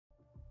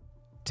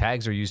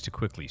Tags are used to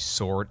quickly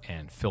sort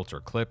and filter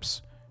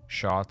clips,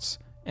 shots,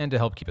 and to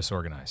help keep us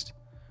organized.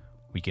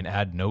 We can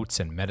add notes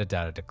and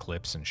metadata to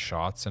clips and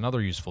shots and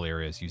other useful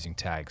areas using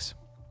tags.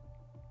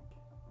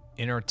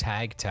 In our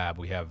Tag tab,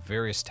 we have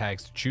various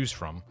tags to choose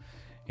from,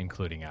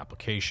 including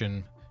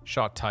application,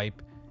 shot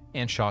type,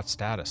 and shot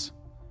status.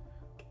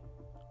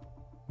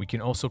 We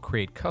can also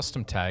create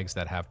custom tags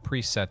that have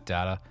preset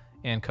data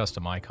and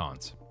custom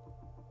icons.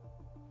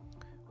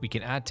 We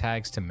can add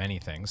tags to many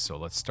things, so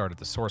let's start at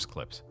the source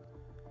clips.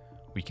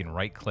 We can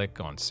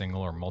right-click on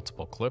single or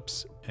multiple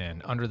clips,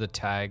 and under the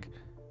tag,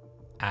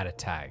 add a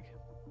tag.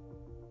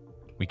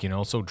 We can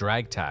also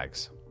drag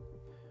tags.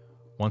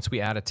 Once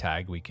we add a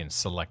tag, we can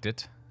select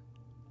it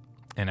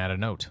and add a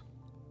note.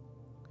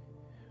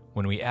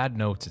 When we add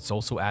notes, it's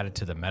also added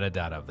to the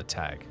metadata of the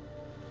tag.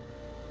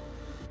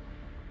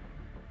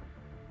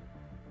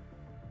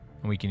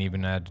 And we can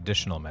even add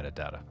additional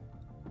metadata.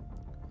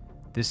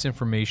 This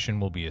information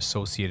will be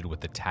associated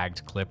with the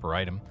tagged clip or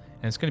item,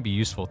 and it's going to be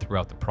useful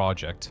throughout the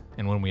project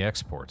and when we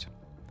export.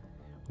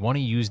 We want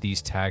to use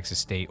these tags to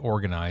stay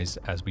organized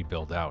as we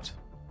build out.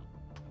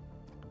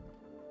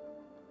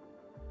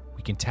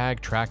 We can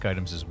tag track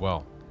items as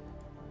well.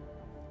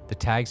 The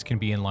tags can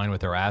be in line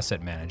with our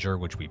asset manager,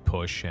 which we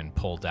push and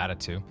pull data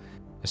to,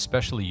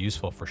 especially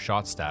useful for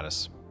shot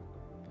status.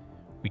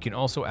 We can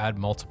also add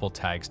multiple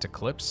tags to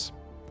clips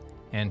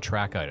and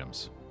track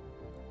items.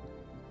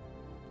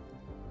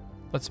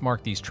 Let's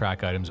mark these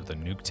track items with a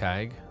nuke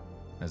tag,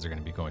 as they're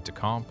going to be going to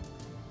comp,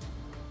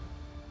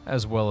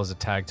 as well as a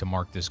tag to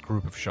mark this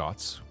group of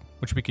shots,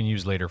 which we can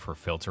use later for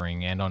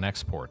filtering and on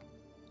export.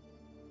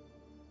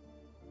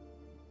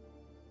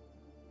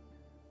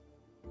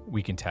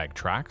 We can tag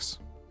tracks,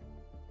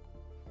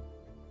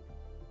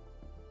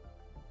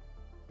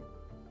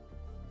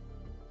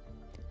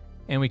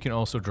 and we can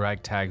also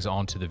drag tags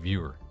onto the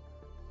viewer.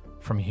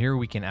 From here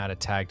we can add a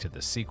tag to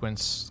the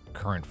sequence,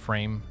 current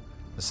frame,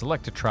 the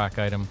selected track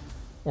item,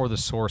 or the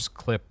source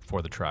clip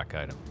for the track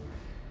item.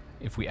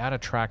 If we add a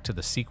track to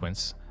the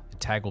sequence, the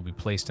tag will be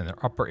placed in the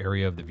upper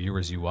area of the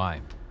viewer's UI.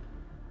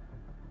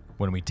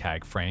 When we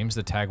tag frames,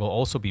 the tag will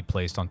also be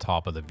placed on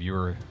top of the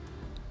viewer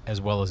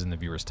as well as in the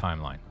viewer's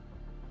timeline.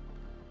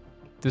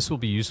 This will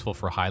be useful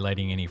for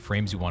highlighting any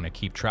frames you want to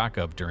keep track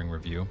of during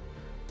review.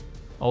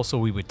 Also,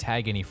 we would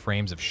tag any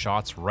frames of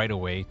shots right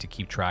away to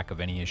keep track of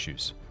any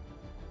issues.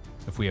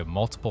 If we have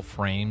multiple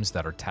frames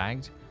that are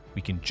tagged,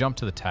 we can jump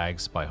to the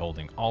tags by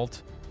holding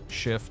Alt,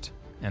 Shift,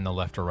 and the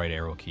left or right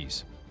arrow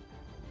keys.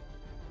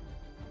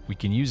 We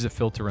can use the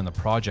filter in the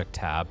Project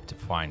tab to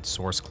find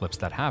source clips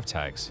that have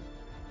tags.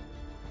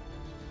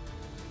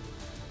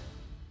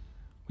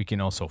 We can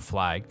also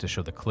flag to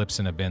show the clips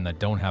in a bin that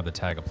don't have the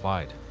tag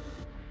applied.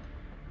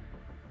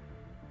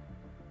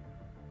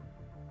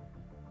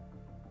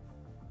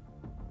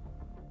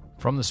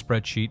 From the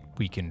spreadsheet,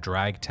 we can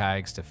drag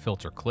tags to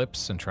filter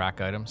clips and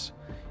track items.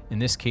 In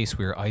this case,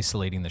 we are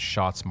isolating the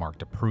shots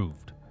marked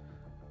approved.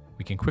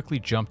 We can quickly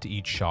jump to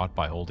each shot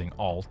by holding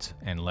Alt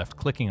and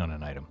left-clicking on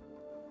an item.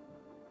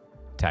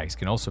 Tags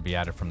can also be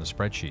added from the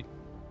spreadsheet.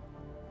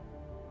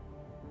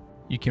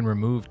 You can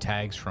remove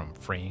tags from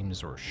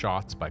frames or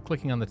shots by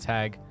clicking on the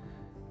tag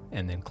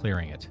and then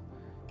clearing it.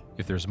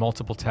 If there's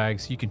multiple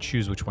tags, you can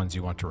choose which ones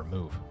you want to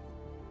remove.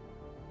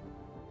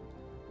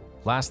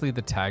 Lastly,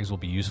 the tags will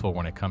be useful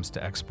when it comes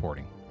to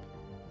exporting.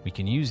 We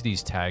can use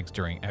these tags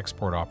during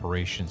export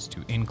operations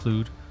to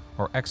include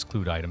or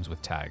exclude items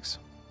with tags.